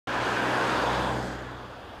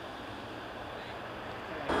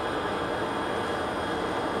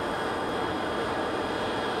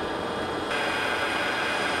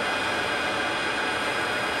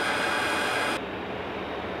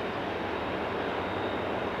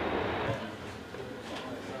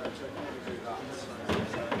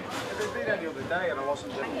day and I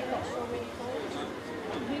wasn't doing it.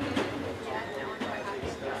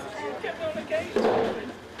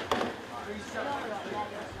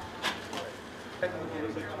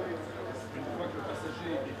 Une fois que le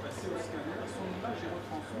passager est passé au scanner, son image est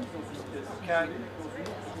retransmise dans une pièce.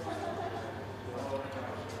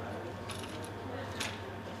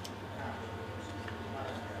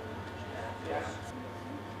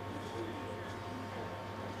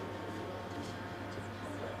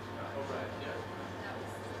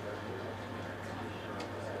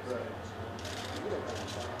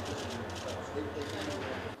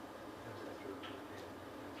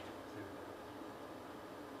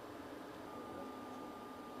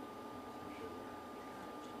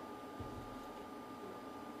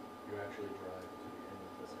 You actually drive to the end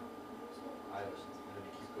of this island and then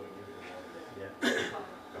you keep going into the water. Yeah.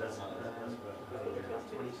 That's what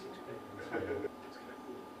 26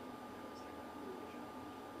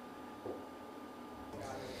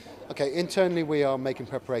 Okay, internally we are making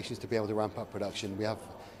preparations to be able to ramp up production. We have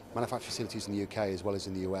manufacturing facilities in the UK as well as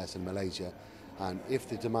in the US and Malaysia, and if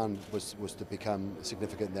the demand was to become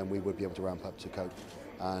significant, then we would be able to ramp up to cope.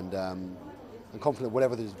 And I'm confident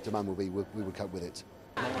whatever the demand will be, we would cope with it.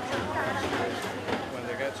 When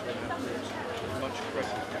they get to an airfield, much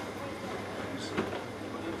aggressive.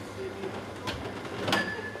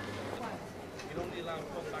 You're only allowed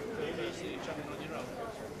one back per person, you're traveling on your own.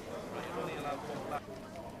 You're only allowed one back.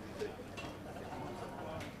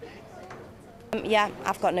 Yeah,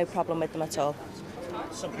 I've got no problem with them at all.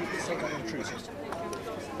 Some people say they're intrusive.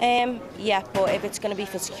 Yeah, but if it's going to be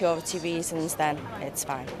for security reasons, then it's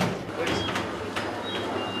fine.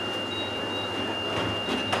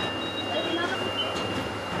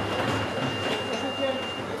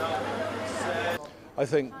 I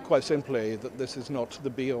think quite simply that this is not the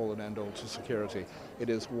be-all and end-all to security. It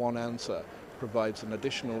is one answer, provides an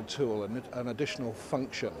additional tool, an additional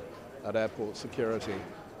function at airport security.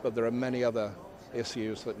 But there are many other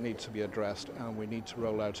issues that need to be addressed, and we need to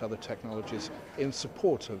roll out other technologies in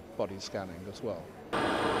support of body scanning as well.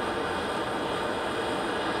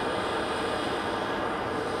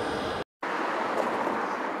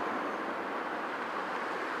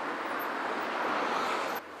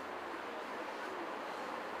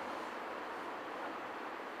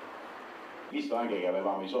 Visto anche che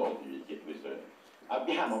avevamo i soldi,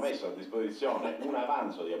 abbiamo messo a disposizione un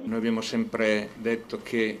avanzo di... Noi abbiamo sempre detto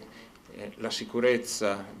che la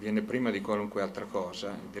sicurezza viene prima di qualunque altra cosa,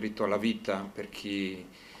 il diritto alla vita per chi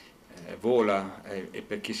vola e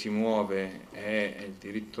per chi si muove è il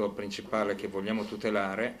diritto principale che vogliamo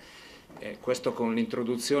tutelare. Questo con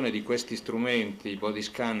l'introduzione di questi strumenti, i body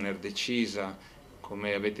scanner decisa,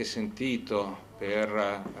 come avete sentito,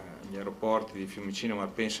 per gli aeroporti di Fiumicino,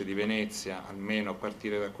 Malpensa e di Venezia, almeno a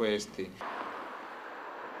partire da questi.